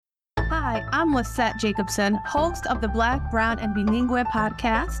Hi, I'm Lisette Jacobson, host of the Black, Brown, and Bilingue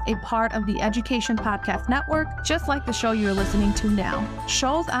podcast, a part of the Education Podcast Network, just like the show you're listening to now.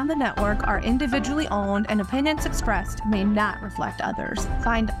 Shows on the network are individually owned and opinions expressed may not reflect others.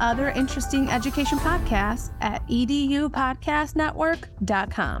 Find other interesting education podcasts at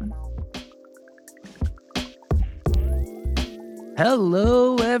edupodcastnetwork.com.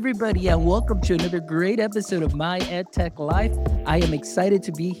 Hello, everybody, and welcome to another great episode of My EdTech Life. I am excited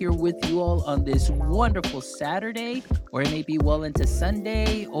to be here with you all on this wonderful Saturday, or it may be well into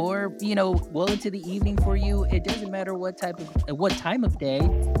Sunday, or well into the evening for you. It doesn't matter what time of day.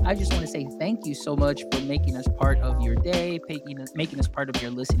 I just want to say thank you so much for making us part of your day, making us part of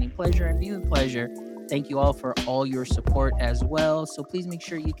your listening pleasure and viewing pleasure. Thank you all for all your support as well. So please make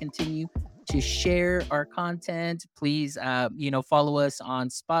sure you continue to share our content. Please, follow us on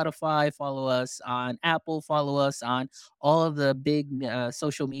Spotify, follow us on Apple, follow us on all of the big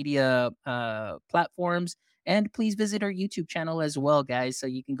social media platforms. And please visit our YouTube channel as well, guys, so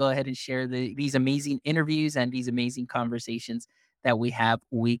you can go ahead and share these amazing interviews and these amazing conversations that we have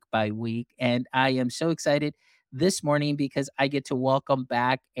week by week. And I am so excited this morning because I get to welcome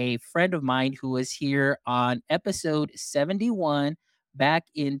back a friend of mine who was here on episode 71 back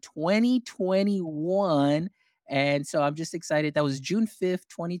in 2021. And so I'm just excited. That was June 5th,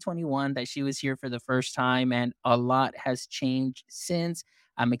 2021, that she was here for the first time. And a lot has changed since.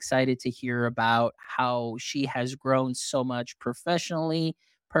 I'm excited to hear about how she has grown so much professionally,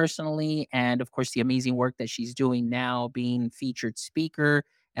 personally, and of course, the amazing work that she's doing now, being featured speaker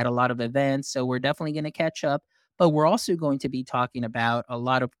at a lot of events. So we're definitely going to catch up. But we're also going to be talking about a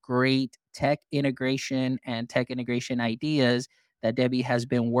lot of great tech integration and tech integration ideas that Debbie has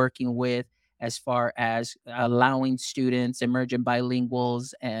been working with as far as allowing students, emergent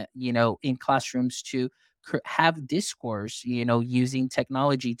bilinguals, in classrooms to have discourse, using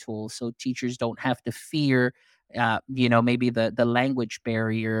technology tools so teachers don't have to fear, maybe the language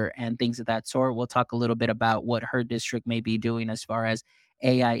barrier and things of that sort. We'll talk a little bit about what her district may be doing as far as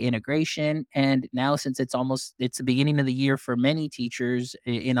AI integration. And now, since it's the beginning of the year for many teachers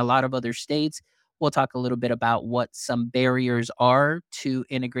in a lot of other states, we'll talk a little bit about what some barriers are to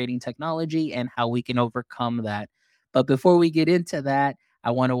integrating technology and how we can overcome that. But before we get into that,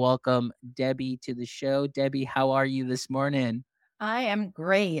 I want to welcome Debbie to the show. Debbie, how are you this morning? I am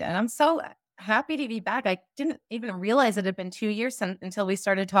great, and I'm so happy to be back. I didn't even realize it had been 2 years until we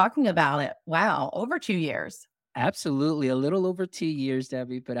started talking about it. Wow, over 2 years. Absolutely. A little over 2 years,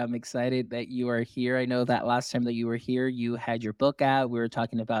 Debbie, but I'm excited that you are here. I know that last time that you were here, you had your book out. We were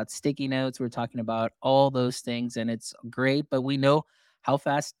talking about sticky notes. We were talking about all those things, and it's great. But we know how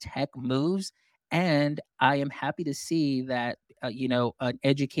fast tech moves. And I am happy to see that, an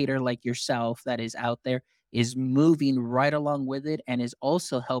educator like yourself that is out there is moving right along with it and is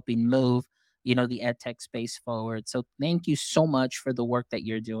also helping move the ed tech space forward. So thank you so much for the work that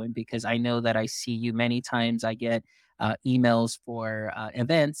you're doing, because I know that I see you many times. I get emails for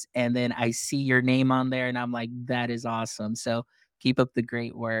events, and then I see your name on there and I'm like, that is awesome. So keep up the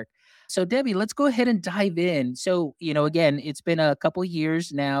great work. So Debbie, let's go ahead and dive in. So, again, it's been a couple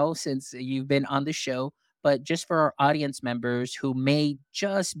years now since you've been on the show, but just for our audience members who may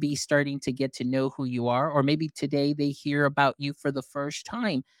just be starting to get to know who you are, or maybe today they hear about you for the first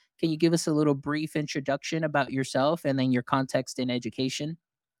time, can you give us a little brief introduction about yourself and then your context in education?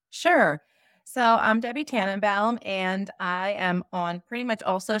 Sure. So I'm Debbie Tannenbaum, and I am on pretty much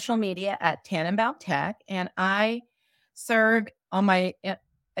all social media at Tannenbaum Tech, and I serve on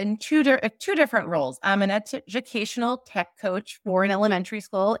in two different roles. I'm an educational tech coach for an elementary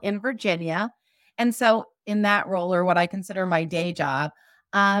school in Virginia, and so in that role, or what I consider my day job,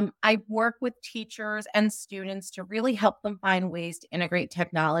 I work with teachers and students to really help them find ways to integrate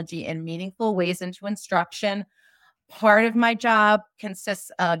technology in meaningful ways into instruction. Part of my job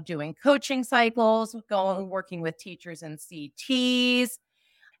consists of doing coaching cycles, working with teachers and CTs.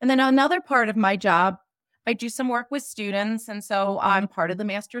 And then another part of my job, I do some work with students. And so I'm part of the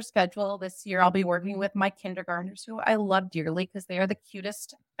master schedule. This year, I'll be working with my kindergartners, who I love dearly because they are the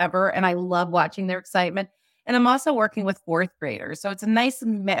cutest ever. And I love watching their excitement. And I'm also working with fourth graders. So it's a nice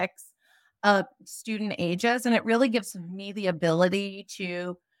mix of student ages. And it really gives me the ability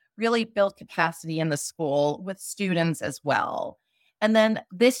to really build capacity in the school with students as well. And then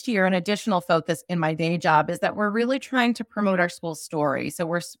this year, an additional focus in my day job is that we're really trying to promote our school story. So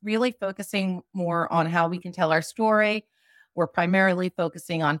we're really focusing more on how we can tell our story. We're primarily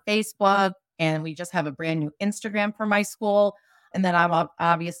focusing on Facebook, and we just have a brand new Instagram for my school. And then I'm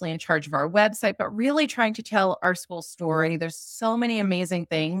obviously in charge of our website, but really trying to tell our school story. There's so many amazing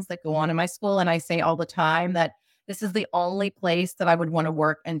things that go on in my school. And I say all the time that this is the only place that I would want to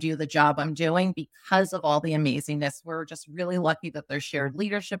work and do the job I'm doing because of all the amazingness. We're just really lucky that there's shared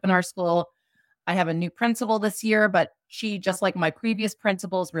leadership in our school. I have a new principal this year, but she, just like my previous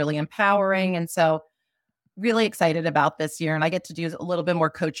principal, is really empowering. And so really excited about this year. And I get to do a little bit more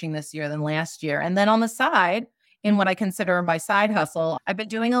coaching this year than last year. And then on the side, in what I consider my side hustle, I've been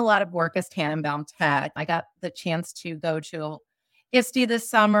doing a lot of work as Tannenbaum Tech. I got the chance to go to ISTE this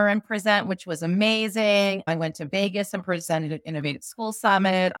summer and present, which was amazing. I went to Vegas and presented at Innovative School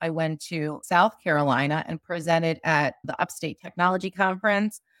Summit. I went to South Carolina and presented at the Upstate Technology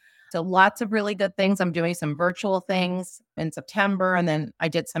Conference. So lots of really good things. I'm doing some virtual things in September, and then I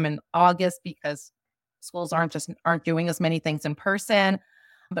did some in August because schools aren't doing as many things in person.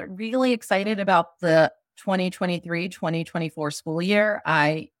 But really excited about the 2023-2024 school year.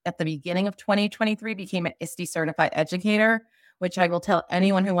 I, at the beginning of 2023, became an ISTE certified educator, which I will tell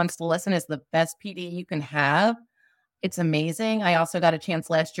anyone who wants to listen is the best PD you can have. It's amazing. I also got a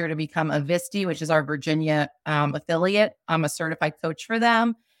chance last year to become a VISTE, which is our Virginia affiliate. I'm a certified coach for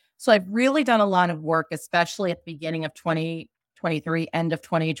them. So I've really done a lot of work, especially at the beginning of 2023, end of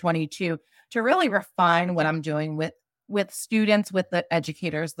 2022, to really refine what I'm doing with students, with the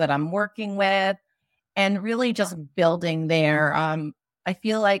educators that I'm working with, and really just building there. I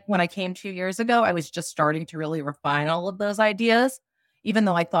feel like when I came 2 years ago, I was just starting to really refine all of those ideas, even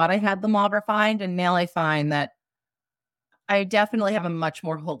though I thought I had them all refined. And now I find that I definitely have a much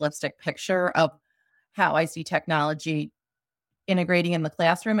more holistic picture of how I see technology integrating in the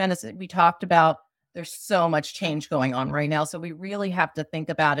classroom. And as we talked about, there's so much change going on right now. So we really have to think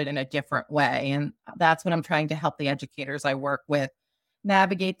about it in a different way. And that's what I'm trying to help the educators I work with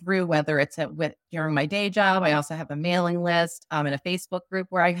navigate through, whether it's during my day job. I also have a mailing list and a Facebook group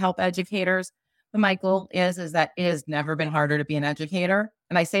where I help educators. But my goal is that it has never been harder to be an educator.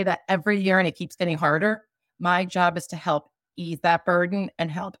 And I say that every year and it keeps getting harder. My job is to help ease that burden and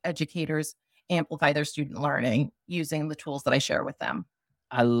help educators amplify their student learning using the tools that I share with them.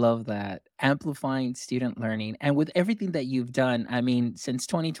 I love that. Amplifying student learning. And with everything that you've done, I mean, since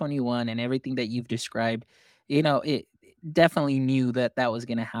 2021 and everything that you've described, it definitely knew that that was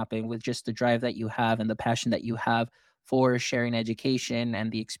going to happen with just the drive that you have and the passion that you have for sharing education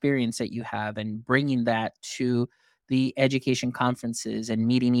and the experience that you have and bringing that to the education conferences and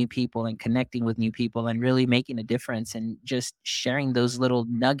meeting new people and connecting with new people and really making a difference and just sharing those little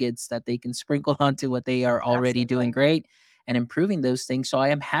nuggets that they can sprinkle onto what they are already doing Absolutely. great and improving those things. So I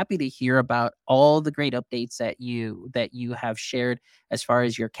am happy to hear about all the great updates that you have shared as far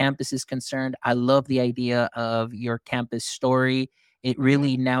as your campus is concerned. I love the idea of your campus story. It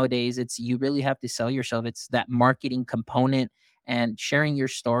really nowadays it's you really have to sell yourself. It's that marketing component and sharing your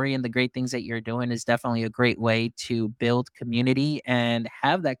story and the great things that you're doing is definitely a great way to build community and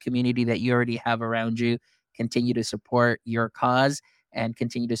have that community that you already have around you continue to support your cause and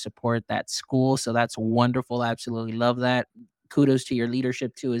continue to support that school. So that's wonderful. Absolutely love that. Kudos to your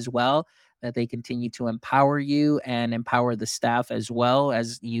leadership too as well that they continue to empower you and empower the staff as well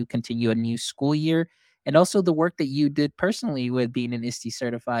as you continue a new school year. And also the work that you did personally with being an ISTE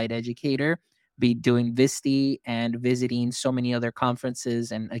certified educator, be doing VISTE and visiting so many other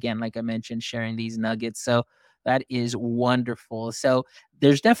conferences. And again, like I mentioned, sharing these nuggets. So that is wonderful. So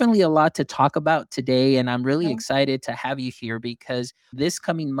there's definitely a lot to talk about today. And I'm really excited to have you here because this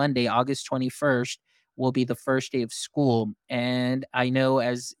coming Monday, August 21st, will be the first day of school. And I know,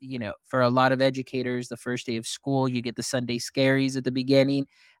 as you know, for a lot of educators, the first day of school, you get the Sunday scaries at the beginning.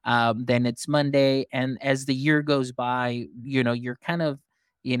 Then it's Monday. And as the year goes by, you're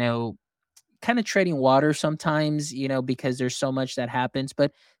you know, kind of treading water sometimes, because there's so much that happens.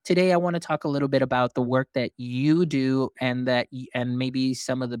 But today I want to talk a little bit about the work that you do and and maybe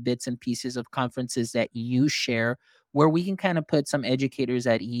some of the bits and pieces of conferences that you share where we can kind of put some educators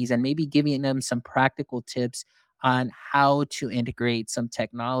at ease and maybe giving them some practical tips on how to integrate some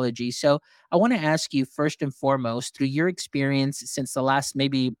technology. So I want to ask you first and foremost, through your experience since the last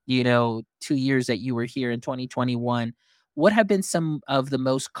maybe, 2 years that you were here in 2021, what have been some of the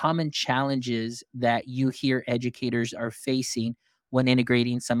most common challenges that you hear educators are facing when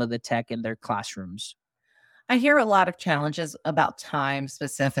integrating some of the tech in their classrooms? I hear a lot of challenges about time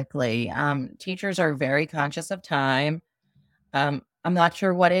specifically. Teachers are very conscious of time. I'm not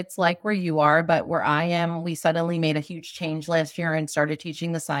sure what it's like where you are, but where I am, we suddenly made a huge change last year and started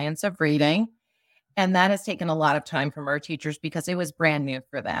teaching the science of reading. And that has taken a lot of time from our teachers because it was brand new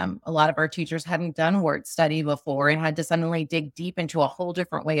for them. A lot of our teachers hadn't done word study before and had to suddenly dig deep into a whole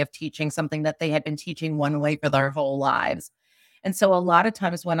different way of teaching something that they had been teaching one way for their whole lives. And so a lot of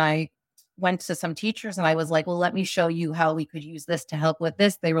times when I went to some teachers and I was like, well, let me show you how we could use this to help with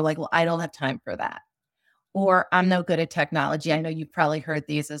this, they were like, well, I don't have time for that. or I'm no good at technology. I know you've probably heard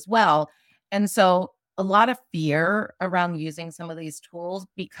these as well. And so a lot of fear around using some of these tools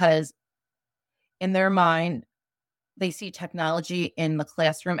because in their mind, they see technology in the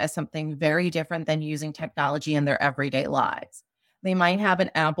classroom as something very different than using technology in their everyday lives. They might have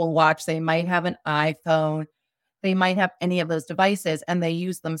an Apple Watch, they might have an iPhone, they might have any of those devices and they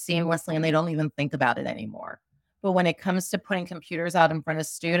use them seamlessly and they don't even think about it anymore. But when it comes to putting computers out in front of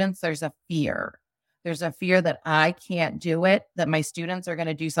students, there's a fear. There's a fear that I can't do it, that my students are going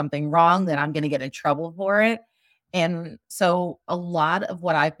to do something wrong, that I'm going to get in trouble for it. And so a lot of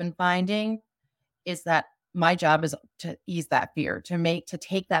what I've been finding is that my job is to ease that fear, to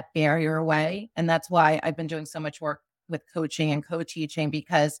take that barrier away. And that's why I've been doing so much work with coaching and co-teaching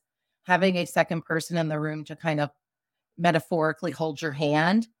because having a second person in the room to kind of metaphorically hold your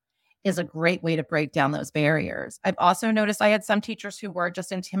hand is a great way to break down those barriers. I've also noticed I had some teachers who were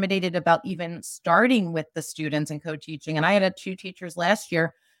just intimidated about even starting with the students and co-teaching. And I had 2 teachers last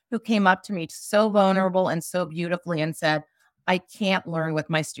year who came up to me so vulnerable and so beautifully and said, I can't learn with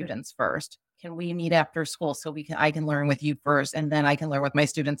my students first. Can we meet after school so I can learn with you first and then I can learn with my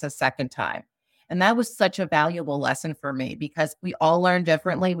students a second time? And that was such a valuable lesson for me because we all learn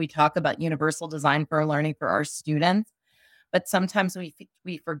differently. We talk about universal design for learning for our students, but sometimes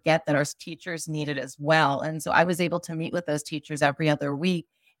we forget that our teachers need it as well. And so I was able to meet with those teachers every other week.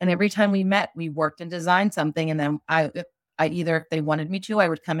 And every time we met, we worked and designed something. And then if they wanted me to, I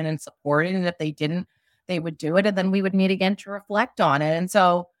would come in and support it. And if they didn't, they would do it. And then we would meet again to reflect on it. And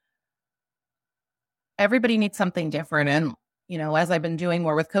so everybody needs something different. And, as I've been doing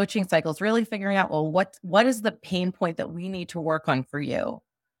more with coaching cycles, really figuring out, well, what is the pain point that we need to work on for you?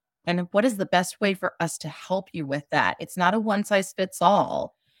 And what is the best way for us to help you with that? It's not a one size fits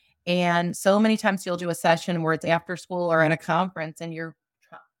all. And so many times you'll do a session where it's after school or at a conference and you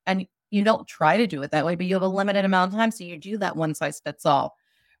don't try to do it that way, but you have a limited amount of time. So you do that one size fits all.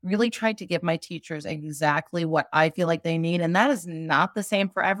 Really tried to give my teachers exactly what I feel like they need. And that is not the same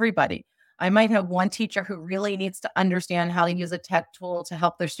for everybody. I might have one teacher who really needs to understand how to use a tech tool to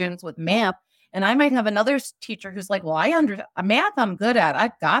help their students with math. And I might have another teacher who's like, well, math I'm good at.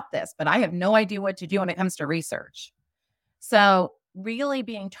 I've got this, but I have no idea what to do when it comes to research. So really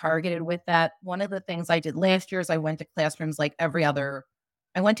being targeted with that. One of the things I did last year is I went to classrooms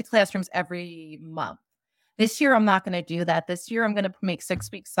every month. This year, I'm not going to do that. This year, I'm going to make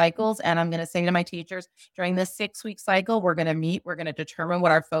 6-week cycles. And I'm going to say to my teachers, during this 6-week cycle, we're going to meet, we're going to determine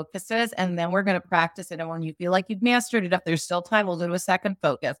what our focus is, and then we're going to practice it. And when you feel like you've mastered it, if there's still time, we'll go to a second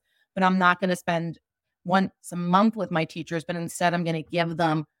focus. But I'm not going to spend once a month with my teachers, but instead I'm going to give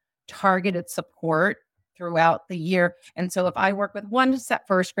them targeted support throughout the year. And so if I work with one set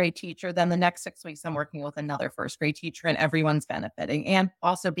first grade teacher, then the next 6 weeks I'm working with another first grade teacher and everyone's benefiting. And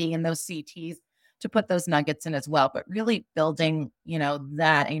also being in those CTs to put those nuggets in as well. But really building,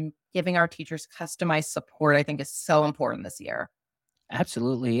 that and giving our teachers customized support, I think is so important this year.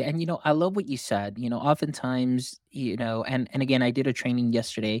 Absolutely. And I love what you said. Oftentimes, and again, I did a training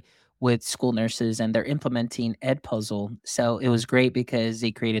yesterday with school nurses and they're implementing Ed Puzzle. So it was great because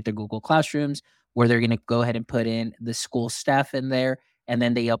they created the Google Classrooms where they're going to go ahead and put in the school staff in there and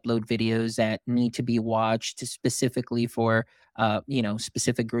then they upload videos that need to be watched specifically for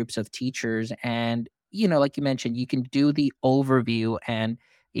specific groups of teachers. And like you mentioned, you can do the overview and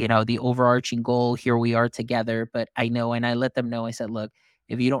the overarching goal. Here we are together. But I know, and I let them know, I said, look,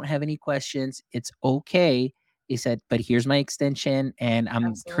 if you don't have any questions, it's okay. He said, but here's my extension and I'm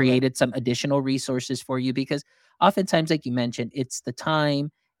Absolutely. created some additional resources for you because oftentimes, like you mentioned, it's the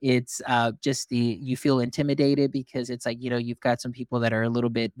time. It's just you feel intimidated because it's like, you've got some people that are a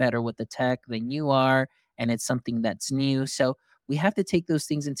little bit better with the tech than you are, and it's something that's new. So we have to take those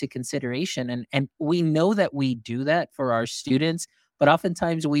things into consideration. And we know that we do that for our students, but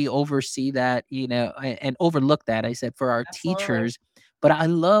oftentimes we oversee that, and overlook that. I said for our Absolutely. teachers, but I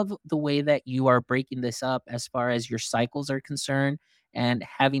love the way that you are breaking this up as far as your cycles are concerned and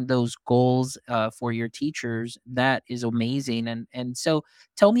having those goals for your teachers. That is amazing. And so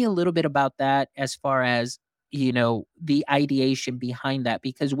tell me a little bit about that as far as, the ideation behind that,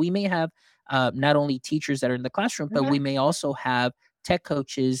 because we may have not only teachers that are in the classroom, but we Mhm. may also have tech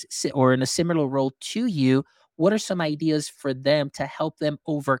coaches or in a similar role to you. What are some ideas for them to help them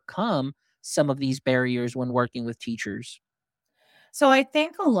overcome some of these barriers when working with teachers? So I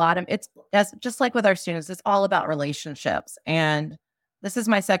think a lot of it's as just like with our students, it's all about relationships. And this is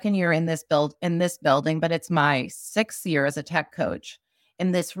my second year in this building, but it's my 6th year as a tech coach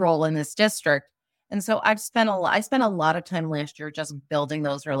in this role in this district. And so I spent a lot of time last year just building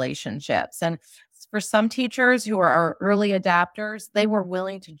those relationships and for some teachers who are our early adapters, they were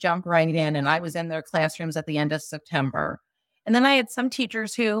willing to jump right in. And I was in their classrooms at the end of September. And then I had some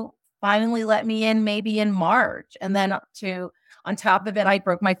teachers who finally let me in maybe in March. And then on top of it, I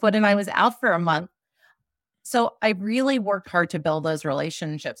broke my foot and I was out for a month. So I really worked hard to build those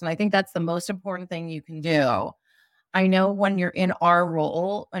relationships. And I think that's the most important thing you can do. I know when you're in our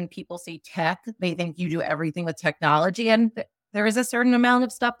role and people see tech, they think you do everything with technology. And there is a certain amount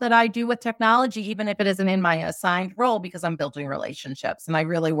of stuff that I do with technology, even if it isn't in my assigned role, because I'm building relationships. And I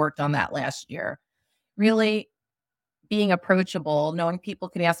really worked on that last year. Really being approachable, knowing people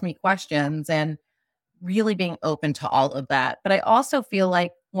can ask me questions, and really being open to all of that. But I also feel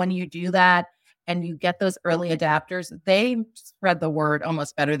like when you do that and you get those early adapters, they spread the word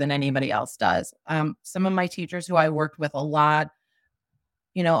almost better than anybody else does. Some of my teachers who I worked with a lot,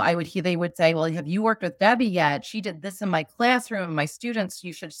 I would hear they would say, "Well, have you worked with Debbie yet? She did this in my classroom. My students,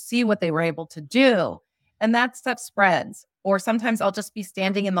 you should see what they were able to do." And that stuff spreads. Or sometimes I'll just be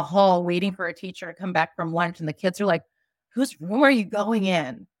standing in the hall waiting for a teacher to come back from lunch, and the kids are like, "Whose room are you going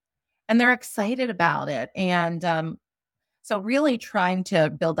in?" And they're excited about it. And so really trying to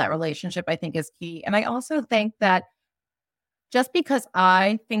build that relationship, I think, is key. And I also think that just because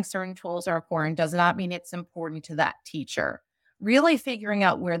I think certain tools are important does not mean it's important to that teacher. Really figuring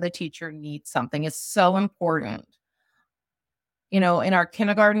out where the teacher needs something is so important. In our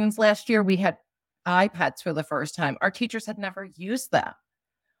kindergartens last year, we had iPads for the first time. Our teachers had never used them.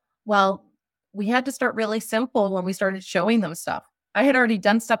 Well, we had to start really simple when we started showing them stuff. I had already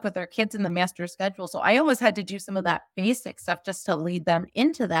done stuff with our kids in the master schedule, so I almost had to do some of that basic stuff just to lead them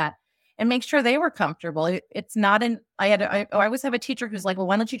into that and make sure they were comfortable. It's not an I always have a teacher who's like, "Well,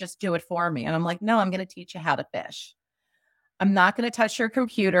 why don't you just do it for me?" And I'm like, "No, I'm going to teach you how to fish. I'm not going to touch your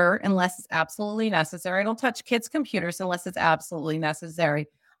computer unless it's absolutely necessary. I don't touch kids' computers unless it's absolutely necessary.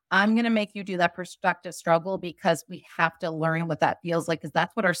 I'm going to make you do that perspective struggle because we have to learn what that feels like, because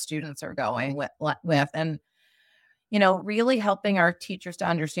that's what our students are going with. And, really helping our teachers to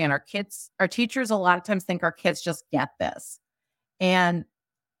understand our teachers a lot of times think our kids just get this. And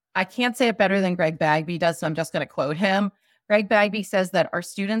I can't say it better than Greg Bagby does, so I'm just going to quote him. Greg Bagby says that our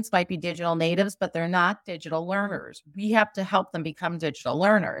students might be digital natives, but they're not digital learners. We have to help them become digital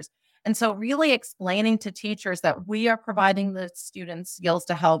learners. And so really explaining to teachers that we are providing the students skills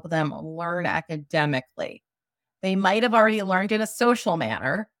to help them learn academically. They might have already learned in a social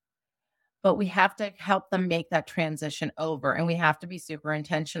manner, but we have to help them make that transition over, and we have to be super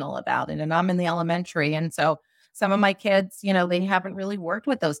intentional about it. And I'm in the elementary, and so some of my kids, they haven't really worked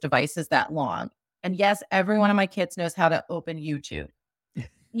with those devices that long. And yes, every one of my kids knows how to open YouTube,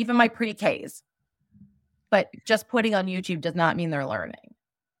 even my pre-Ks. But just putting on YouTube does not mean they're learning.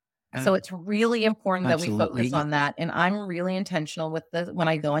 So it's really important that we focus Absolutely. on that. And I'm really intentional with this when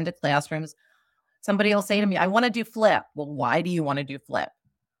I go into classrooms. Somebody will say to me, "I want to do flip." Well, why do you want to do flip?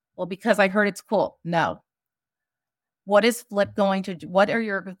 Well, because I heard it's cool. No. What is flip going to do? What are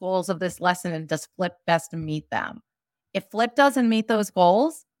your goals of this lesson? And does flip best meet them? If flip doesn't meet those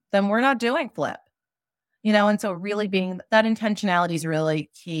goals, then we're not doing flip. And so really being that intentionality is really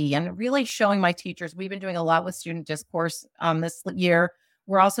key, and really showing my teachers. We've been doing a lot with student discourse this year.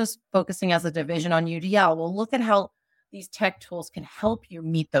 We're also focusing as a division on UDL. Well, look at how these tech tools can help you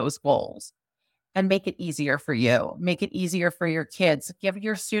meet those goals and make it easier for you, make it easier for your kids. Give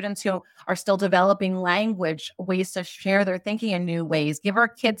your students who are still developing language ways to share their thinking in new ways. Give our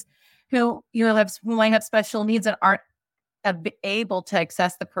kids who might have special needs and aren't able to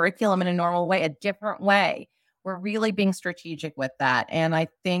access the curriculum in a normal way, a different way. We're really being strategic with that. And I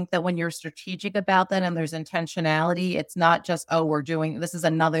think that when you're strategic about that and there's intentionality, it's not just, this is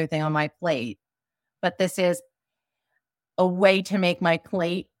another thing on my plate, but this is a way to make my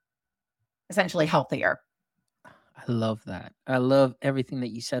plate essentially healthier. I love that. I love everything that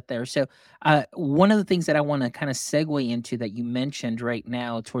you said there. So, one of the things that I want to kind of segue into that you mentioned right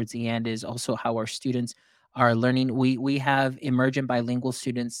now towards the end is also how our students are learning. We have emergent bilingual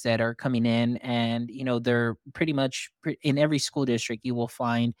students that are coming in, and they're pretty much in every school district. You will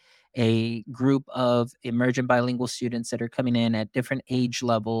find a group of emergent bilingual students that are coming in at different age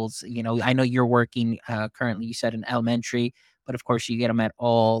levels. I know you're working currently. You said in elementary, but of course you get them at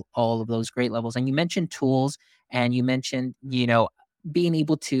all of those great levels. And you mentioned tools, and you mentioned, being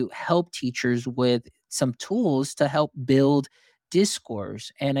able to help teachers with some tools to help build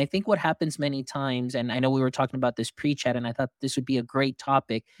discourse. And I think what happens many times, and I know we were talking about this pre-chat, and I thought this would be a great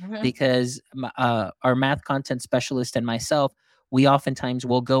topic Mhm. because our math content specialist and myself, we oftentimes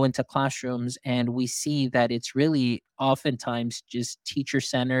will go into classrooms and we see that it's really oftentimes just teacher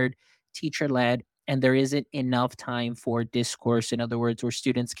centered, teacher led, and there isn't enough time for discourse. In other words, where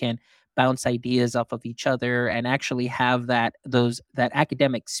students can bounce ideas off of each other and actually have that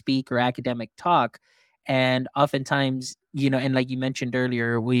academic speak or academic talk. And oftentimes, and like you mentioned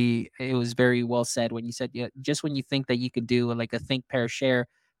earlier, we it was very well said when you said, yeah, just when you think that you could do like a think, pair, share,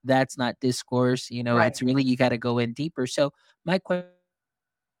 that's not discourse. Right. It's really, you got to go in deeper. So my question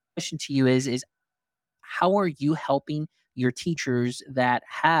to you is how are you helping your teachers that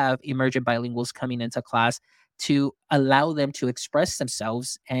have emergent bilinguals coming into class to allow them to express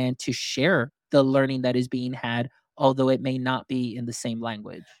themselves and to share the learning that is being had, although it may not be in the same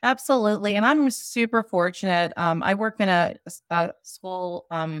language? Absolutely. And I'm super fortunate. I work in a school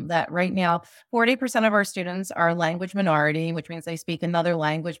that right now 40% of our students are language minority, which means they speak another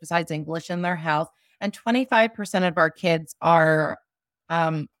language besides English in their house. And 25% of our kids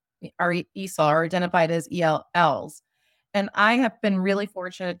um, are ESOL, are identified as ELLs. And I have been really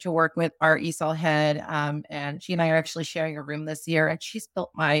fortunate to work with our ESOL head. And she and I are actually sharing a room this year. And she's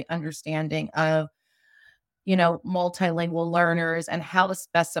built my understanding of multilingual learners and how to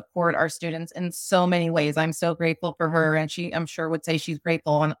best support our students in so many ways. I'm so grateful for her. And she, I'm sure, would say she's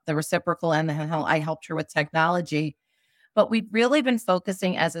grateful on the reciprocal and how I helped her with technology. But we've really been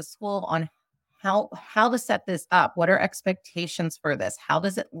focusing as a school on how to set this up. What are expectations for this? How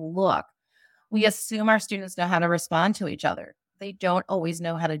does it look? We assume our students know how to respond to each other. They don't always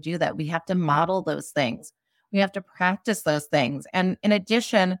know how to do that. We have to model those things. We have to practice those things. And in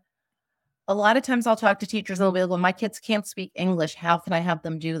addition, a lot of times I'll talk to teachers, they'll be like, well, my kids can't speak English. How can I have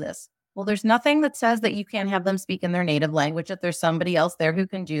them do this? Well, there's nothing that says that you can't have them speak in their native language, if there's somebody else there who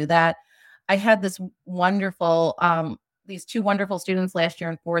can do that. I had these two wonderful students last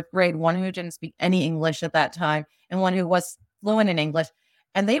year in fourth grade, one who didn't speak any English at that time and one who was fluent in English.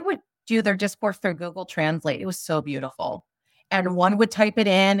 And they would do their discourse through Google Translate. It was so beautiful. And one would type it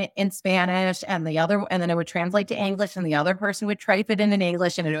in Spanish and and then it would translate to English and the other person would type it in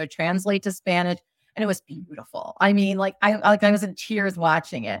English and it would translate to Spanish. And it was beautiful. I mean, I was in tears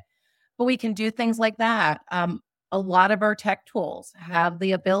watching it, but we can do things like that. A lot of our tech tools have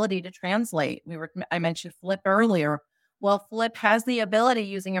the ability to translate. I mentioned Flip earlier. Well, Flip has the ability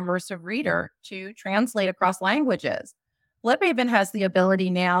using immersive reader to translate across languages. Flip even has the ability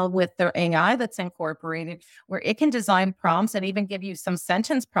now with their AI that's incorporated where it can design prompts and even give you some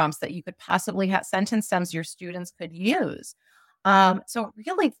sentence prompts that you could possibly have sentence stems your students could use. So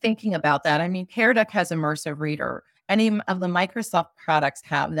really thinking about that. I mean, Pear Deck has immersive reader. Any of the Microsoft products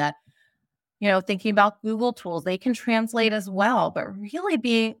have that. Thinking about Google tools, they can translate as well, but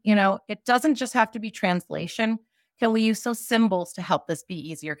really it doesn't just have to be translation. Can we use those symbols to help this be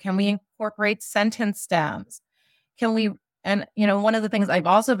easier? Can we incorporate sentence stems? Can we one of the things I've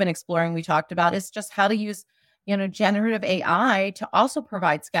also been exploring, we talked about, is just how to use, generative AI to also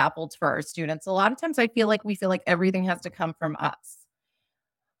provide scaffolds for our students. A lot of times we feel like everything has to come from us,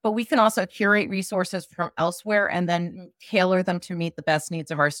 but we can also curate resources from elsewhere and then tailor them to meet the best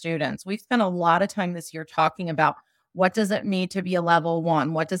needs of our students. We've spent a lot of time this year talking about what does it mean to be a level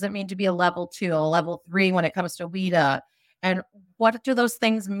 1? What does it mean to be a level 2, a level 3 when it comes to WIDA? And what do those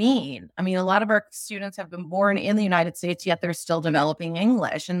things mean? I mean, a lot of our students have been born in the United States, yet they're still developing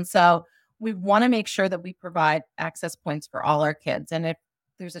English. And so we want to make sure that we provide access points for all our kids. And if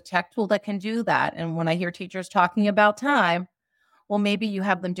there's a tech tool that can do that, and when I hear teachers talking about time, well, maybe you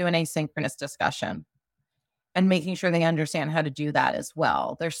have them do an asynchronous discussion and making sure they understand how to do that as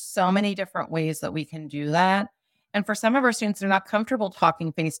well. There's so many different ways that we can do that. And for some of our students, they're not comfortable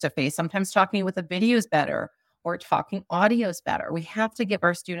talking face to face. Sometimes talking with a video is better or talking audio is better. We have to give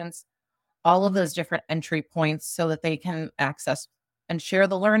our students all of those different entry points so that they can access and share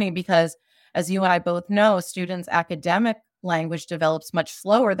the learning because as you and I both know, students' academic language develops much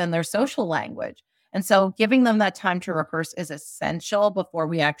slower than their social language. And so giving them that time to rehearse is essential before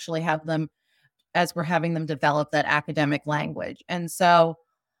we actually have them as we're having them develop that academic language. And so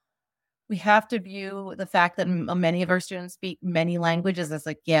we have to view the fact that many of our students speak many languages as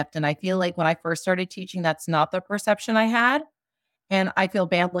a gift. And I feel like when I first started teaching, that's not the perception I had. And I feel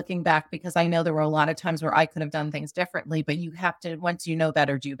bad looking back because I know there were a lot of times where I could have done things differently, but you have to, once you know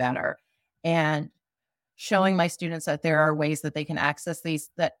better, do better. And showing my students that there are ways that they can access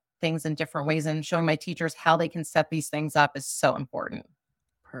that things in different ways and showing my teachers how they can set these things up is so important.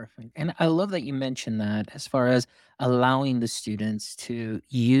 Perfect. And I love that you mentioned that as far as allowing the students to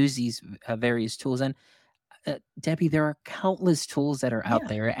use these various tools. And Debbie, there are countless tools that are out Yeah.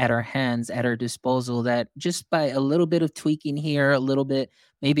 there at our hands, at our disposal, that just by a little bit of tweaking here, a little bit,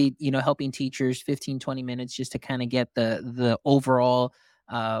 maybe, helping teachers 15, 20 minutes just to kind of get the overall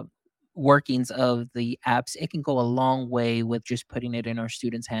uh, workings of the apps, it can go a long way with just putting it in our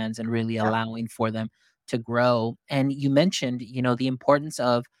students' hands and really Yeah. allowing for them to grow. And you mentioned, the importance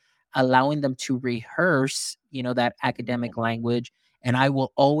of allowing them to rehearse, that academic language. And I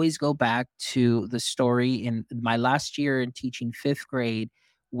will always go back to the story in my last year in teaching fifth grade.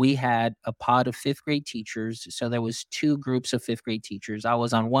 We had a pod of fifth grade teachers. So there was two groups of fifth grade teachers. I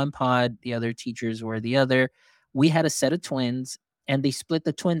was on one pod, the other teachers were the other. We had a set of twins and they split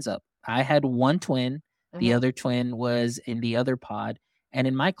the twins up. I had one twin, the Mhm. other twin was in the other pod. And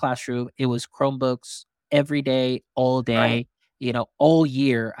in my classroom, it was Chromebooks every day, all Right. day, all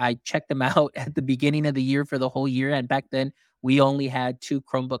year. I checked them out at the beginning of the year for the whole year. And back then, we only had two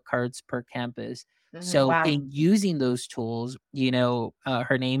Chromebook cards per campus. Mhm. So Wow. in using those tools,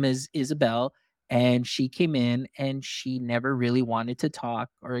 her name is Isabel, and she came in and she never really wanted to talk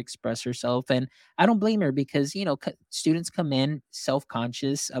or express herself. And I don't blame her because, students come in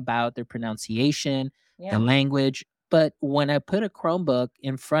self-conscious about their pronunciation, the Yeah. language. But when I put a Chromebook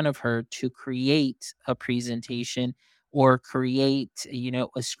in front of her to create a presentation or create,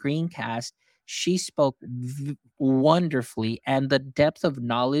 a screencast, she spoke wonderfully. And the depth of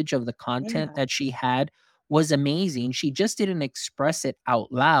knowledge of the content Yeah. that she had was amazing. She just didn't express it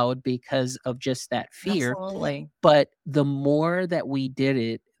out loud because of just that fear. Absolutely. But the more that we did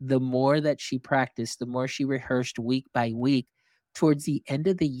it, the more that she practiced, the more she rehearsed week by week, towards the end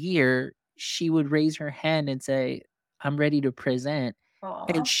of the year, she would raise her hand and say, "I'm ready to present."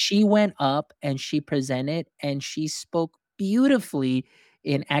 And Aw. she went up and she presented and she spoke beautifully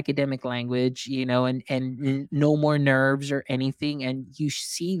in academic language, and no more nerves or anything. And you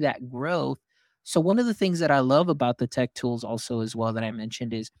see that growth. So one of the things that I love about the tech tools also as well that I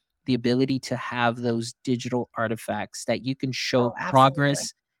mentioned is the ability to have those digital artifacts that you can show Oh, absolutely.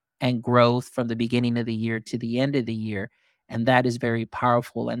 progress and growth from the beginning of the year to the end of the year. And that is very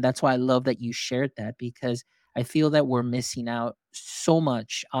powerful. And that's why I love that you shared that, because I feel that we're missing out so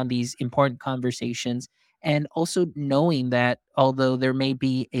much on these important conversations. And also knowing that although there may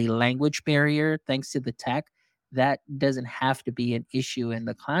be a language barrier thanks to the tech, that doesn't have to be an issue in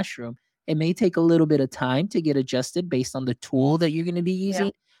the classroom. It may take a little bit of time to get adjusted based on the tool that you're going to be Yeah.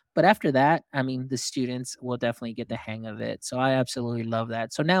 using. But after that, I mean, the students will definitely get the hang of it. So I absolutely love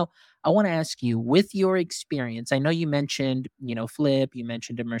that. So now I want to ask you, with your experience, I know you mentioned, Flip, you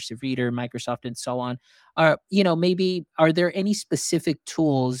mentioned Immersive Reader, Microsoft, and so on. Maybe are there any specific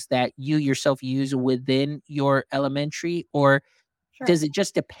tools that you yourself use within your elementary, or Sure. does it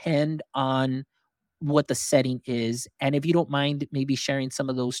just depend on what the setting is? And if you don't mind maybe sharing some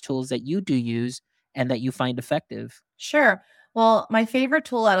of those tools that you do use and that you find effective. Sure. Well, my favorite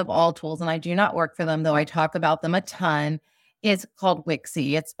tool out of all tools, and I do not work for them, though I talk about them a ton, is called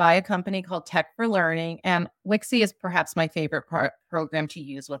Wixie. It's by a company called Tech for Learning. And Wixie is perhaps my favorite program to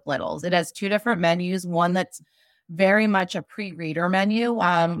use with littles. It has two different menus, one that's very much a pre-reader menu.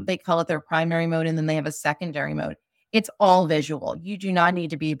 They call it their primary mode, and then they have a secondary mode. It's all visual. You do not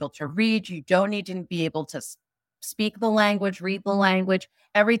need to be able to read. You don't need to be able to speak the language, read the language.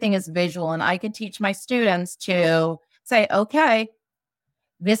 Everything is visual. And I can teach my students to say, okay,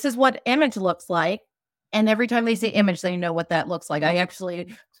 this is what image looks like. And every time they say image, they know what that looks like. I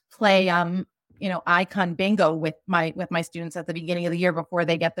actually play icon bingo with my students at the beginning of the year before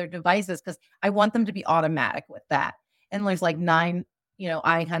they get their devices, because I want them to be automatic with that. And there's like 9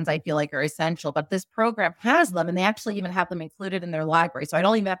 icons I feel like are essential, but this program has them, and they actually even have them included in their library. So I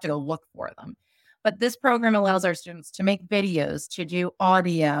don't even have to go look for them. But this program allows our students to make videos, to do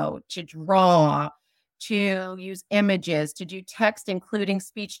audio, to draw, to use images, to do text, including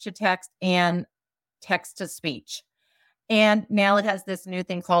speech to text and text to speech. And now it has this new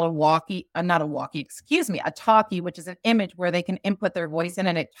thing called a walkie, not a walkie, excuse me, a talkie, which is an image where they can input their voice in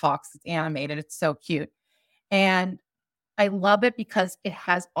and it talks. It's animated. It's so cute. And I love it because it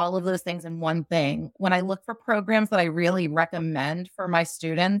has all of those things in one thing. When I look for programs that I really recommend for my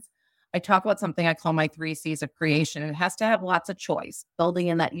students, I talk about something I call my 3 C's of creation. It has to have lots of choice, building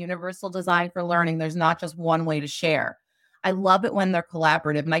in that universal design for learning. There's not just one way to share. I love it when they're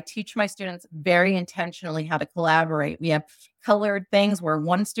collaborative, and I teach my students very intentionally how to collaborate. We have colored things where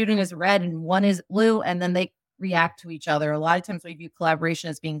one student is red and one is blue, and then they react to each other. A lot of times we view collaboration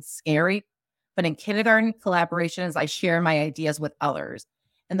as being scary, but in kindergarten, collaboration is I share my ideas with others.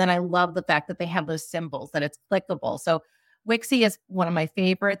 And then I love the fact that they have those symbols, that it's clickable. So Wixie is one of my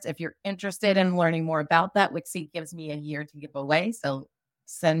favorites. If you're interested in learning more about that, Wixie gives me a year to give away. So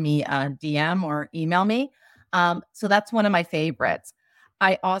send me a DM or email me. So that's one of my favorites.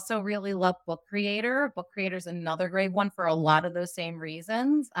 I also really love Book Creator. Book Creator is another great one for a lot of those same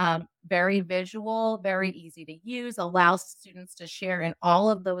reasons. Very visual, very easy to use, allows students to share in all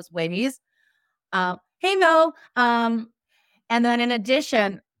of those ways. Hey, Mo. And then in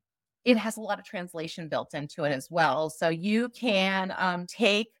addition, it has a lot of translation built into it as well. So you can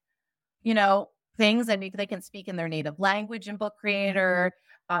take things, and they can speak in their native language in Book Creator.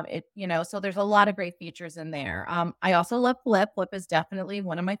 So there's a lot of great features in there. I also love Flip. Flip is definitely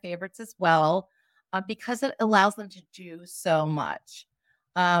one of my favorites as well, because it allows them to do so much.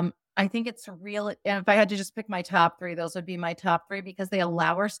 I think it's real. And if I had to just pick my top three, those would be my top three because they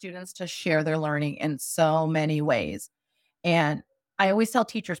allow our students to share their learning in so many ways. And I always tell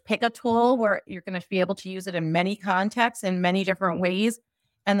teachers, pick a tool where you're going to be able to use it in many contexts in many different ways,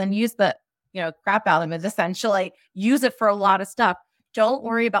 and then use the, crap out of it, essentially use it for a lot of stuff. Don't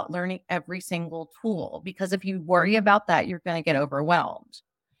worry about learning every single tool, because if you worry about that, you're going to get overwhelmed.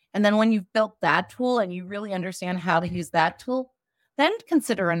 And then when you've built that tool and you really understand how to use that tool, then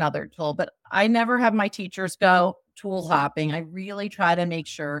consider another tool. But I never have my teachers go tool hopping. I really try to make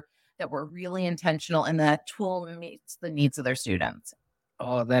sure that we're really intentional and that tool meets the needs of their students.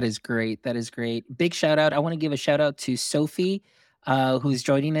 Oh, that is great. That is great. Big shout out. I want to give a shout out to Sophie, who's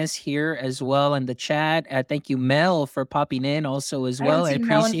joining us here as well in the chat. Thank you, Mel, for popping in also as I haven't well. I seen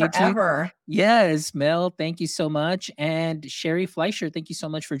Mel in appreciate you. forever. Yes, Mel, thank you so much. And Sherry Fleischer, thank you so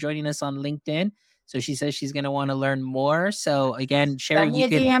much for joining us on LinkedIn. So she says she's going to want to learn more. So again, Sherry, Send me you a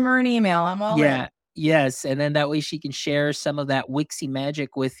could, DM or an email. I'm all yeah, in. yes. And then that way she can share some of that Wixie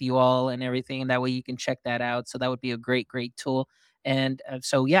magic with you all and everything. And that way you can check that out. So that would be a great, great tool. And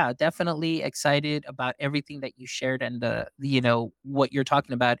so, yeah, definitely excited about everything that you shared and what you're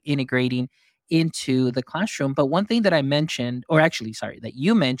talking about integrating into the classroom. But one thing that I mentioned, or actually, sorry, that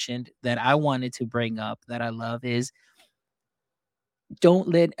you mentioned that I wanted to bring up that I love is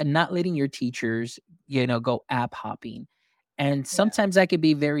not letting your teachers, go app hopping. And Yeah. sometimes that could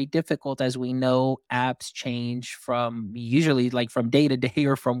be very difficult. As we know, apps change from usually like from day to day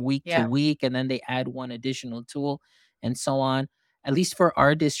or from week to Yeah. week, and then they add one additional tool and so on. At least for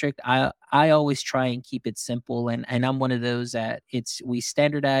our district, I always try and keep it simple, and I'm one of those that we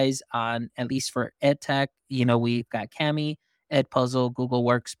standardize on, at least for ed tech. We've got Kami, Edpuzzle, Google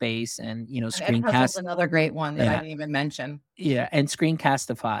Workspace, and And Edpuzzle's Screencast. another great one that I Yeah, didn't even mention. yeah, and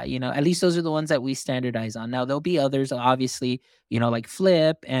Screencastify, at least those are the ones that we standardize on. Now there'll be others, obviously, like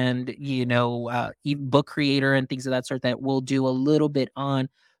Flip and even Book Creator and things of that sort that we'll do a little bit on.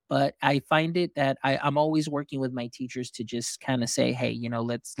 But I find it that I'm always working with my teachers to just kind of say, hey,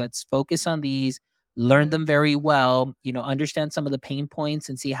 let's focus on these, learn Mhm. them very well, understand some of the pain points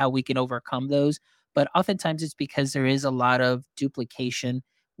and see how we can overcome those. But oftentimes it's because there is a lot of duplication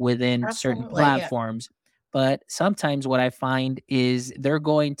within certain Absolutely. Yeah. platforms. But sometimes what I find is they're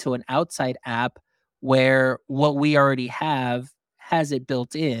going to an outside app where what we already have has it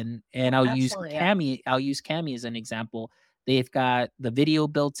built in. And Absolutely. Yeah. I'll use Cami as an example. They've got the video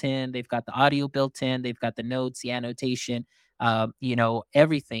built in, they've got the audio built in, they've got the notes, the annotation,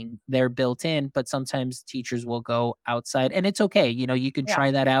 everything they're built in. But sometimes teachers will go outside, and it's okay. You can Yeah. try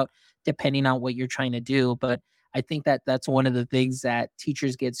that out depending on what you're trying to do. But I think that that's one of the things that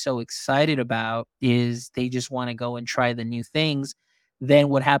teachers get so excited about is they just want to go and try the new things. Then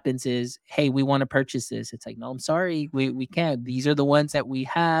what happens is, hey, we want to purchase this. It's like, no, I'm sorry, we can't. These are the ones that we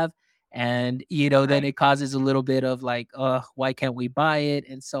have. And then Right. it causes a little bit of like, why can't we buy it?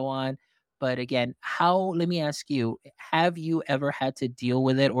 And so on. But again, let me ask you, have you ever had to deal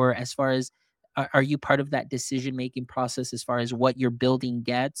with it? Or as far as are you part of that decision making process as far as what your building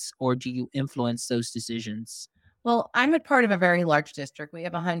gets, or do you influence those decisions? Well, I'm a part of a very large district. We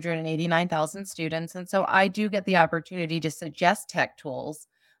have 189,000 students. And so I do get the opportunity to suggest tech tools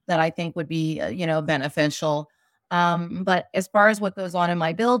that I think would be, beneficial. But as far as what goes on in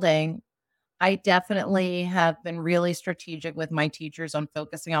my building, I definitely have been really strategic with my teachers on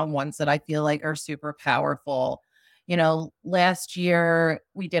focusing on ones that I feel like are super powerful. Last year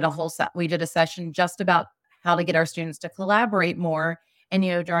we did a session just about how to get our students to collaborate more. And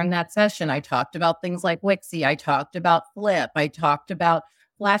during that session, I talked about things like Wixie, I talked about Flip, I talked about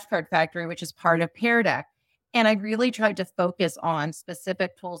Flashcard Factory, which is part of Pear Deck. And I really tried to focus on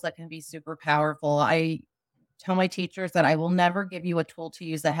specific tools that can be super powerful. I tell my teachers that I will never give you a tool to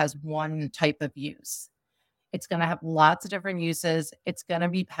use that has one type of use. It's going to have lots of different uses. It's going to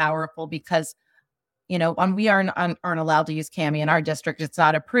be powerful because, we aren't allowed to use Cami in our district. It's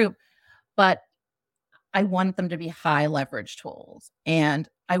not approved, but I want them to be high leverage tools, and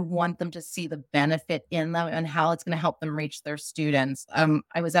I want them to see the benefit in them and how it's going to help them reach their students.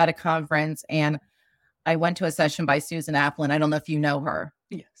 I was at a conference and I went to a session by Susan Applin. I don't know if you know her.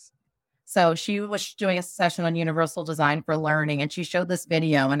 Yes. So she was doing a session on universal design for learning, and she showed this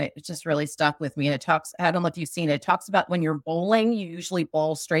video, and it just really stuck with me. And it talks, I don't know if you've seen it, it talks about when you're bowling, you usually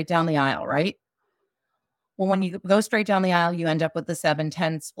bowl straight down the aisle, right? Well, when you go straight down the aisle, you end up with the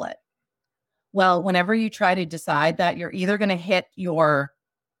 7-10 split. Well, whenever you try to decide that, you're either going to hit your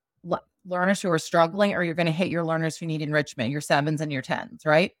learners who are struggling, or you're going to hit your learners who need enrichment, your 7s and your 10s,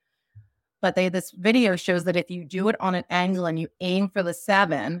 right? But this video shows that if you do it on an angle and you aim for the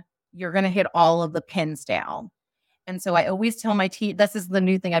 7, you're going to hit all of the pins down. And so I always tell my this is the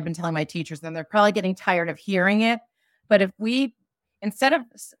new thing I've been telling my teachers, and they're probably getting tired of hearing it. But if we, instead of,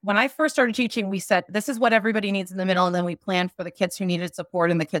 when I first started teaching, we said, this is what everybody needs in the middle. And then we planned for the kids who needed support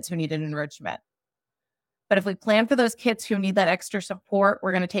and the kids who needed enrichment. But if we plan for those kids who need that extra support,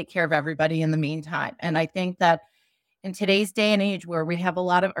 we're going to take care of everybody in the meantime. And I think that in today's day and age, where we have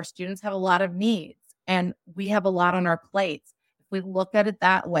our students have a lot of needs and we have a lot on our plates, if we look at it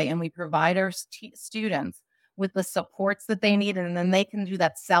that way and we provide our students with the supports that they need, and then they can do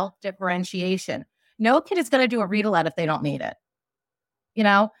that self-differentiation. No kid is going to do a read aloud if they don't need it.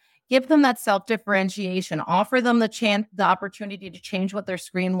 Give them that self-differentiation, offer them the opportunity to change what their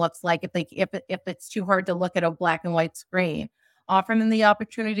screen looks like if it's too hard to look at a black and white screen. Offer them the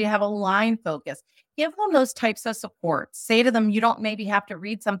opportunity to have a line focus. Give them those types of supports. Say to them, you don't maybe have to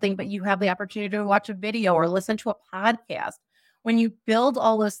read something, but you have the opportunity to watch a video or listen to a podcast. When you build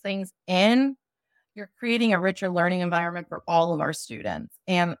all those things in, you're creating a richer learning environment for all of our students.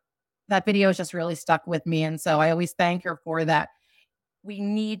 And that video has just really stuck with me. And so I always thank her for that. We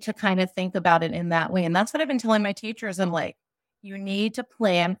need to kind of think about it in that way. And that's what I've been telling my teachers. I'm like, you need to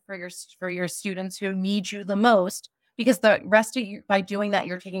plan for your students who need you the most, because the rest of you, by doing that,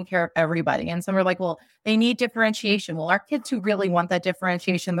 you're taking care of everybody. And some are like, well, they need differentiation. Well, our kids who really want that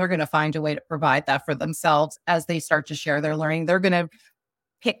differentiation, they're going to find a way to provide that for themselves as they start to share their learning. They're going to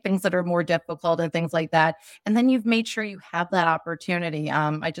pick things that are more difficult and things like that. And then you've made sure you have that opportunity.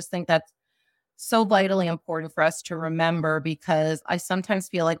 I just think that's so vitally important for us to remember, because I sometimes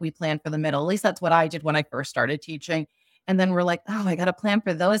feel like we plan for the middle. At least that's what I did when I first started teaching. And then we're like, oh, I got to plan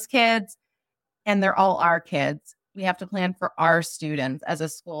for those kids. And they're all our kids. We have to plan for our students as a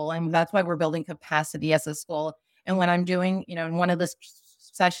school. And that's why we're building capacity as a school. And when I'm doing, one of the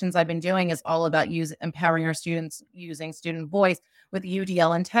sessions I've been doing is all about empowering our students using student voice with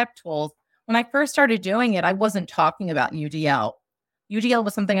UDL and tech tools. When I first started doing it, I wasn't talking about UDL. UDL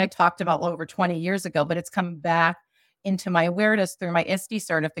was something I talked about over 20 years ago, but it's come back into my awareness through my ISTE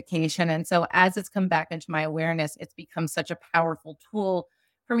certification. And so as it's come back into my awareness, it's become such a powerful tool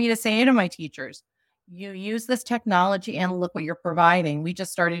for me to say to my teachers, you use this technology and look what you're providing. We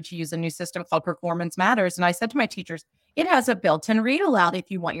just started to use a new system called Performance Matters. And I said to my teachers, it has a built-in read aloud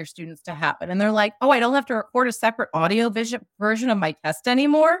if you want your students to have it. And they're like, oh, I don't have to record a separate audio version of my test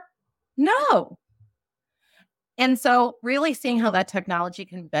anymore? No. And so really seeing how that technology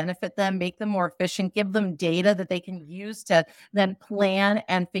can benefit them, make them more efficient, give them data that they can use to then plan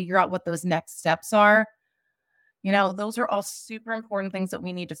and figure out what those next steps are. Those are all super important things that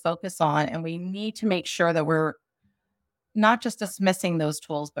we need to focus on. And we need to make sure that we're not just dismissing those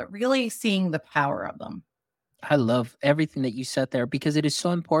tools, but really seeing the power of them. I love everything that you said there because it is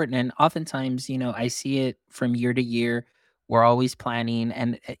so important. And oftentimes, I see it from year to year. We're always planning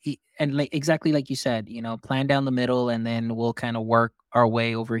and like exactly like you said, plan down the middle and then we'll kind of work our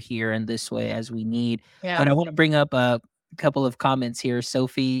way over here and this way as we need. Yeah. But I want to bring up a couple of comments here.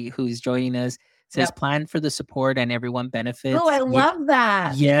 Sophie, who's joining us, says plan for the support and everyone benefits. Oh, I love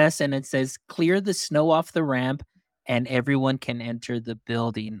that. Yes. And it says clear the snow off the ramp and everyone can enter the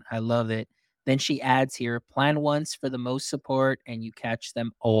building. I love it. Then she adds here, plan once for the most support and you catch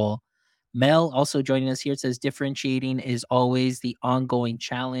them all. Mel also joining us here says differentiating is always the ongoing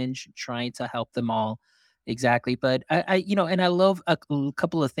challenge, trying to help them all. Exactly. But and I love a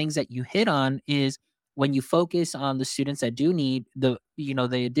couple of things that you hit on is when you focus on the students that do need the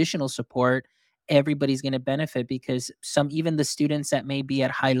additional support, everybody's going to benefit because even the students that may be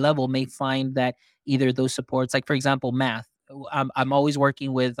at high level may find that either those supports, like for example, math. I'm always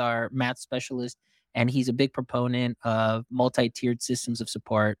working with our math specialist, and he's a big proponent of multi-tiered systems of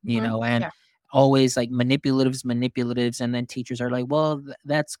support, and always like manipulatives. And then teachers are like, well,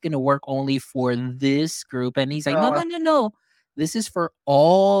 that's going to work only for this group. And he's like, no. This is for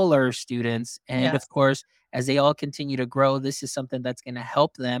all our students. And of course, as they all continue to grow, this is something that's going to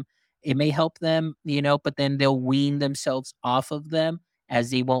help them. It may help them, but then they'll wean themselves off of them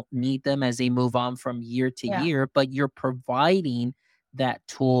as they won't need them as they move on from year to year, but you're providing that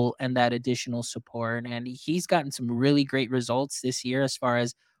tool and that additional support. And he's gotten some really great results this year as far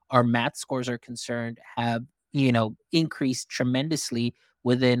as our math scores are concerned, have, increased tremendously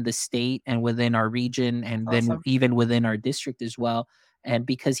within the state and within our region and then even within our district as well. And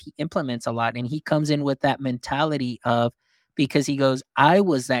because he implements a lot and he comes in with that mentality of, because he goes, I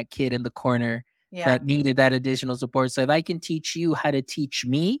was that kid in the corner that needed that additional support. So if I can teach you how to teach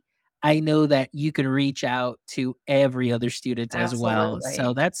me, I know that you can reach out to every other student as well. So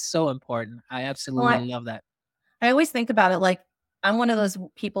Absolutely. that's so important. I Well, absolutely love that. I always think about it like I'm one of those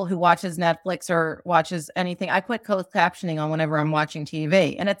people who watches Netflix or watches anything. I put closed captioning on whenever I'm watching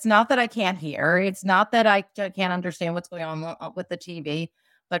TV. And it's not that I can't hear, it's not that can't understand what's going on with the TV.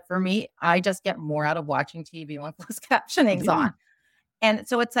 But for me, I just get more out of watching TV when closed captioning's Yeah. on. And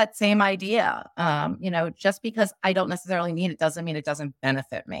so it's that same idea. Just because I don't necessarily need it doesn't mean it doesn't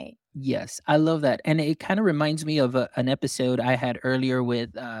benefit me. Yes, I love that, and it kinda reminds me of an episode I had earlier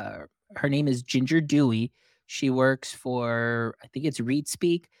with, her name is Ginger Dewey. She works for, I think it's Read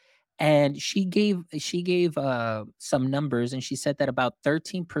Speak, and she gave some numbers, and she said that about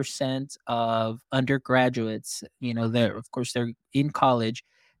 13% of undergraduates, they're of course, they're in college,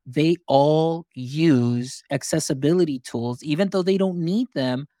 they all use accessibility tools, even though they don't need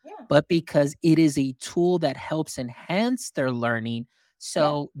them, Yeah. but because it is a tool that helps enhance their learning. Yeah.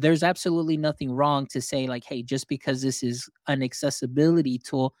 So there's absolutely nothing wrong to say, like, hey, just because this is an accessibility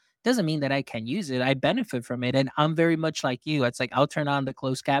tool doesn't mean that I can use it. I benefit from it. And I'm very much like you. It's like I'll turn on the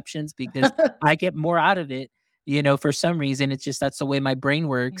closed captions because I get more out of it. For some reason, it's just that's the way my brain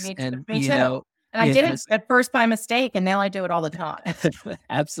works. Me too. And, Me too. And I did it yes, at first by mistake, and now I do it all the time.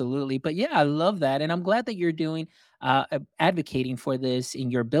 absolutely. But yeah, I love that. And I'm glad that you're doing advocating for this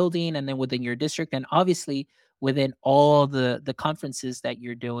in your building and then within your district and obviously within all the conferences that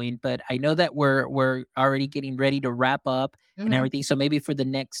you're doing. But I know that we're already getting ready to wrap up and Mhm. everything. So maybe for the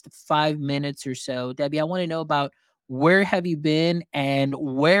next 5 minutes or so, Debbie, I want to know about where have you been and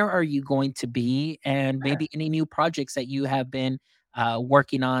where are you going to be and Sure. maybe any new projects that you have been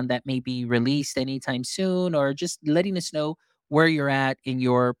working on that may be released anytime soon or just letting us know where you're at in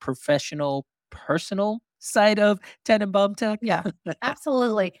your professional, personal side of Tenenbaum Tech? Yeah,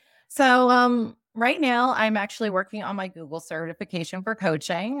 absolutely. So, right now I'm actually working on my Google certification for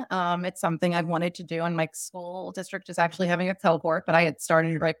coaching. It's something I've wanted to do, and my school district is actually having a cohort, but I had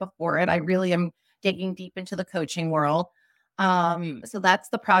started right before it. I really am digging deep into the coaching world. So that's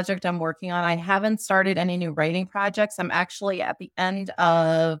the project I'm working on. I haven't started any new writing projects. I'm actually at the end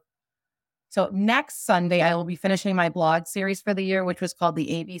of so next Sunday, I will be finishing my blog series for the year, which was called the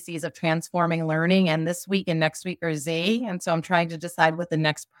ABCs of Transforming Learning. And this week and next week are Z. And so I'm trying to decide what the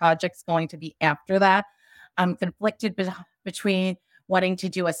next project's going to be after that. I'm conflicted between wanting to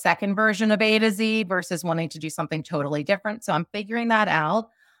do a second version of A to Z versus wanting to do something totally different. So I'm figuring that out.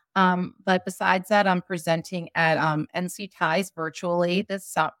 But besides that, I'm presenting at NC Ties virtually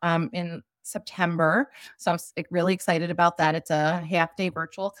in September. So really excited about that. It's a half day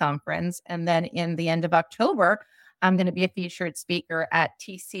virtual conference. And then in the end of October, I'm going to be a featured speaker at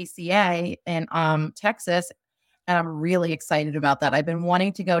TCCA in Texas. And I'm really excited about that. I've been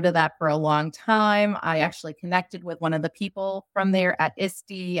wanting to go to that for a long time. I actually connected with one of the people from there at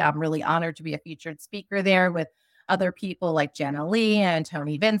ISTE. I'm really honored to be a featured speaker there with other people like Jenna Lee and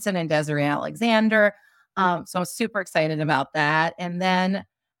Tony Vincent and Desiree Alexander. So I'm super excited about that. And then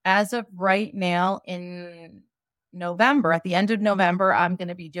as of right now in November, at the end of November, I'm going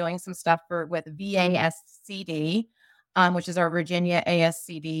to be doing some stuff with VASCD, which is our Virginia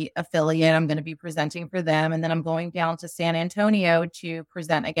ASCD affiliate. I'm going to be presenting for them. And then I'm going down to San Antonio to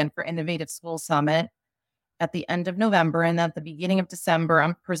present again for Innovative School Summit at the end of November. And at the beginning of December,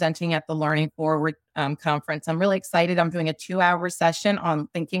 I'm presenting at the Learning Forward conference. I'm really excited. I'm doing a 2-hour session on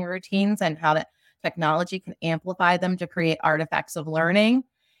thinking routines and how that technology can amplify them to create artifacts of learning.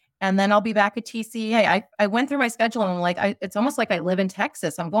 And then I'll be back at TCA. I went through my schedule and I'm like, it's almost like I live in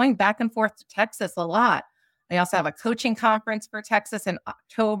Texas. I'm going back and forth to Texas a lot. I also have a coaching conference for Texas in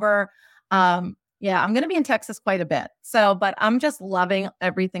October. Yeah, I'm going to be in Texas quite a bit. So, but I'm just loving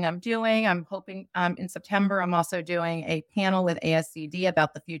everything I'm doing. I'm hoping in September, I'm also doing a panel with ASCD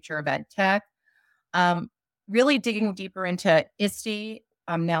about the future of ed tech. Um, really digging deeper into ISTE.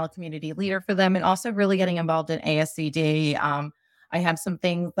 I'm now a community leader for them and also really getting involved in ASCD. I have some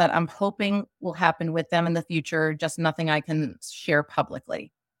things that I'm hoping will happen with them in the future, just nothing I can share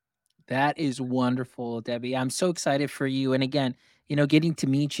publicly. That is wonderful, Debbie. I'm so excited for you. And again, getting to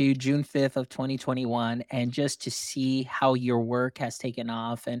meet you June 5th of 2021 and just to see how your work has taken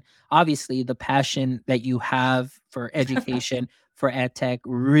off. And obviously the passion that you have for education, for ed tech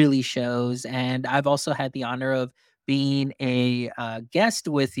really shows. And I've also had the honor of being a guest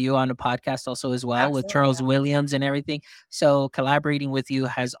with you on a podcast also as well with Absolutely. Charles Williams and everything. So collaborating with you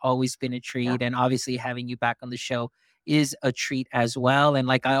has always been a Yeah. treat. And obviously having you back on the show is a treat as well. And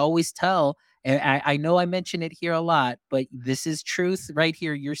like I always tell, and I know I mention it here a lot, but this is truth right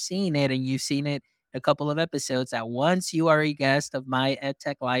here. You're seeing it and you've seen it a couple of episodes that once you are a guest of my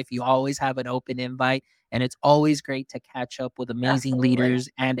EdTech Life, you always have an open invite. And it's always great to catch up with amazing Absolutely. leaders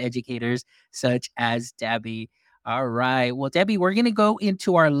and educators such as Debbie. All right. Well, Debbie, we're going to go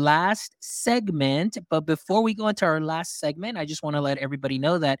into our last segment. But before we go into our last segment, I just want to let everybody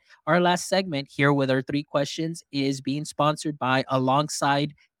know that our last segment here with our three questions is being sponsored by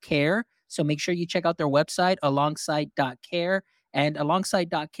Alongside Care. So make sure you check out their website, alongside.care. And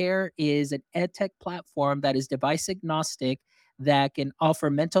alongside.care is an edtech platform that is device agnostic that can offer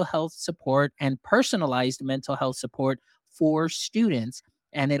mental health support and personalized mental health support for students.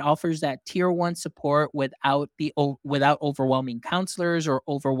 And it offers that tier one support without overwhelming counselors or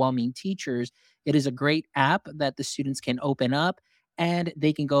overwhelming teachers. It is a great app that the students can open up, and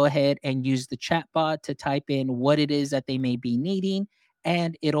they can go ahead and use the chatbot to type in what it is that they may be needing,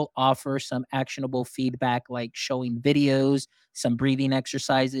 and it'll offer some actionable feedback like showing videos, some breathing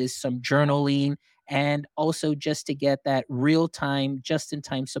exercises, some journaling, and also just to get that real time, just in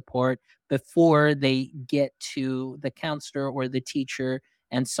time support before they get to the counselor or the teacher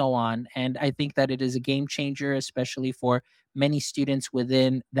and so on. And I think that it is a game changer, especially for many students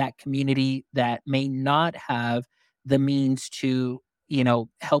within that community that may not have the means to,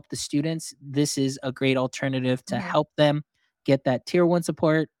 help the students. This is a great alternative to Mhm. help them get that tier one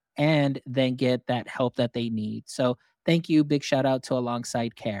support and then get that help that they need. So thank you. Big shout out to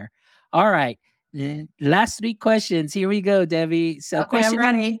Alongside Care. All right. Last three questions. Here we go, Debbie. So Okay, I'm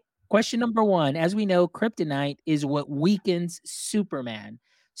ready. question number one. As we know, kryptonite is what weakens Superman.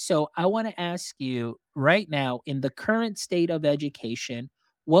 So I want to ask you right now, in the current state of education,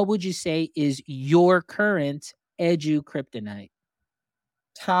 what would you say is your current edu kryptonite?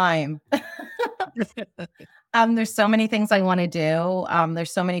 Time. There's so many things I want to do.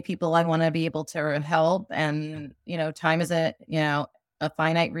 There's so many people I want to be able to help, and time is a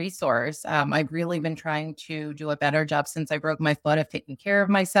finite resource. I've really been trying to do a better job since I broke my foot of taking care of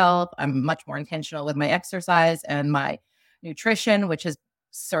myself. I'm much more intentional with my exercise and my nutrition, which has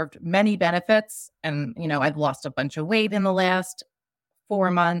served many benefits. And I've lost a bunch of weight in the last 4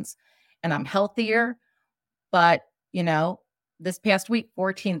 months, and I'm healthier. But, you know, this past week,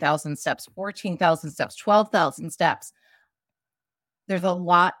 14,000 steps, 12,000 steps. There's a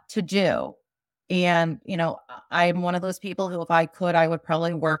lot to do. And, I'm one of those people who, if I could, I would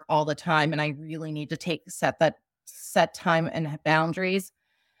probably work all the time. And I really need to set time and boundaries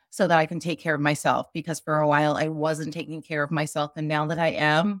so that I can take care of myself. Because for a while, I wasn't taking care of myself. And now that I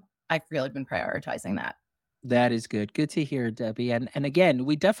am, I've really been prioritizing that. That is good. Good to hear, Debbie. And again,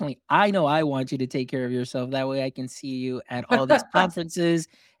 I know I want you to take care of yourself. That way I can see you at all these conferences.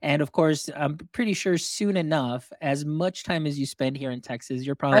 And of course, I'm pretty sure soon enough, as much time as you spend here in Texas,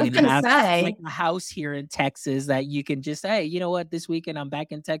 you're I probably was gonna going to have like say, a house here in Texas that you can just, hey, you know what, this weekend I'm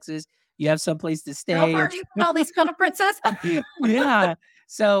back in Texas. You have someplace to how stay. far do you put all these conferences? Yeah.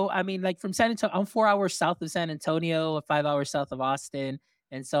 So I mean, like from San Antonio, I'm 4 hours south of San Antonio, 5 hours south of Austin,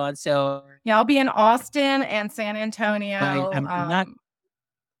 and so on. So Yeah, I'll be in Austin and San I, Antonio I'm not.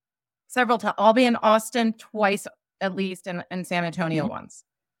 several times. I'll be in Austin twice at least, and San Antonio Mhm. once.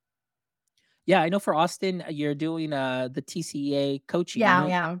 Yeah, I know for Austin, you're doing, the TCEA coaching, Yeah, right?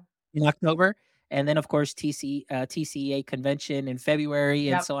 yeah. In October, and then, of course, TCEA convention in February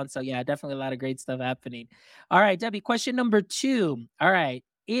and Yep. so on, so, yeah, definitely a lot of great stuff happening. Alright, Debbie, question number 2. Alright,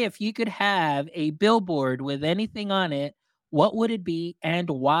 if you could have a billboard with anything on it, what would it be and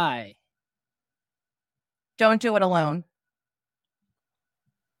why? Don't do it alone.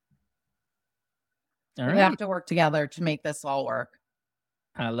 We have Alright. to work together to make this all work.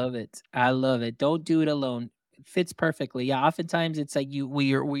 I love it. I love it. Don't do it alone. It fits perfectly. Yeah, oftentimes it's like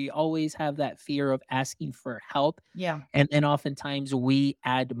we always have that fear of asking for help, Yeah. and then oftentimes we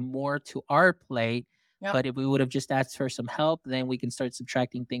add more to our plate. Yep. But if we would have just asked for some help, then we can start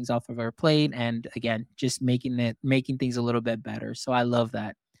subtracting things off of our plate, and again, just making things a little bit better. So I love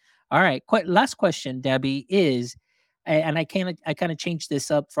that. All right. Last question, Debbie, is and I kind of changed this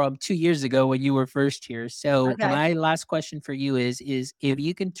up from 2 years ago when you were first here. So Okay. my last question for you is if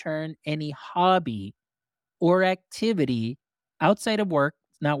you can turn any hobby or activity outside of work,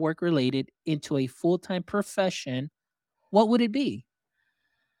 not work related, into a full-time profession, what would it be?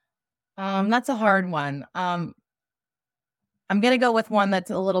 That's a hard one. I'm gonna go with one that's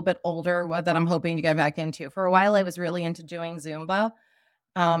a little bit older, that I'm hoping to get back into. For a while, I was really into doing Zumba.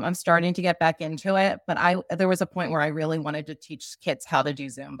 I'm starting to get back into it, but there was a point where I really wanted to teach kids how to do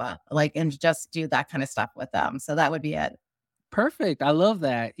Zumba, like, and just do that kind of stuff with them. So that would be it. Perfect. I love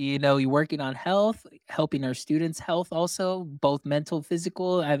that. You're working on health, helping our students' health also, both mental,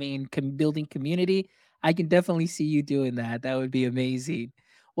 physical. I mean, building community. I can definitely see you doing that. That would be amazing.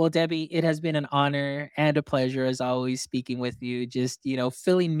 Well, Debbie, it has been an honor and a pleasure as always speaking with you. Just,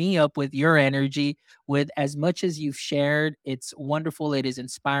 filling me up with your energy with as much as you've shared. It's wonderful. It is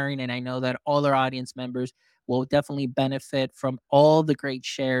inspiring. And I know that all our audience members will definitely benefit from all the great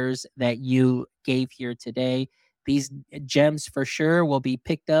shares that you gave here today. These gems for sure will be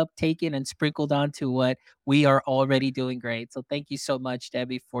picked up, taken, and sprinkled onto what we are already doing great. So thank you so much,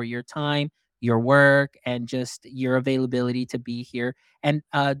 Debbie, for your time, your work, and just your availability to be here. And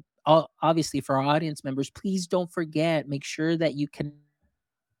obviously, for our audience members, please don't forget, make sure that you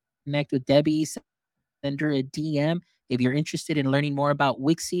connect with Debbie, send her a DM. If you're interested in learning more about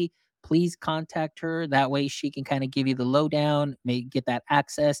Wixie, please contact her. That way she can kind of give you the lowdown, may get that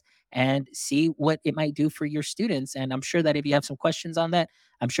access and see what it might do for your students. And I'm sure that if you have some questions on that,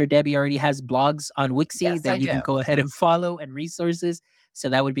 I'm sure Debbie already has blogs on Wixie Yes, I that you can do. go ahead and follow and resources. So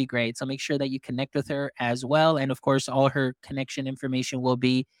that would be great. So make sure that you connect with her as well. And of course, all her connection information will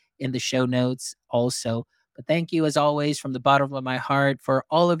be in the show notes also. But thank you as always from the bottom of my heart for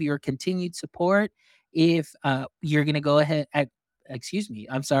all of your continued support. If you're gonna go ahead, excuse me,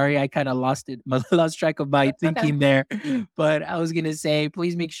 I'm sorry, I kind of lost it, lost track of my That's okay. thinking there. But I was gonna say,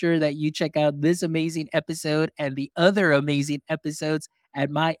 please make sure that you check out this amazing episode and the other amazing episodes at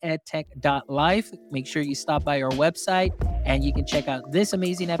myedtech.life. Make sure you stop by our website and you can check out this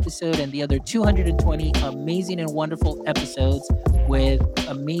amazing episode and the other 220 amazing and wonderful episodes with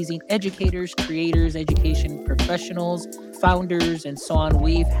amazing educators, creators, education professionals, founders, and so on.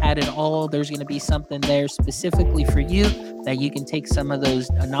 We've had it all. There's going to be something there specifically for you that you can take some of those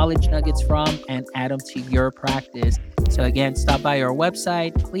knowledge nuggets from and add them to your practice. So, again, stop by our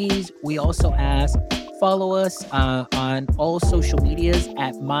website, please. We also ask, follow us on all social medias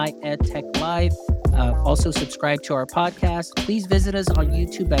at MyEdTechLive. Also, subscribe to our podcast. Please visit us on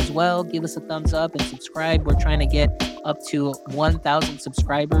YouTube as well. Give us a thumbs up and subscribe. We're trying to get up to 1,000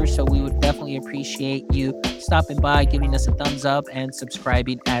 subscribers, so we would definitely appreciate you stopping by, giving us a thumbs up, and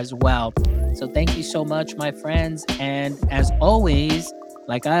subscribing as well. So thank you so much, my friends. And as always,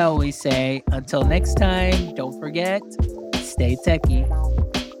 like I always say, until next time, don't forget, stay techie.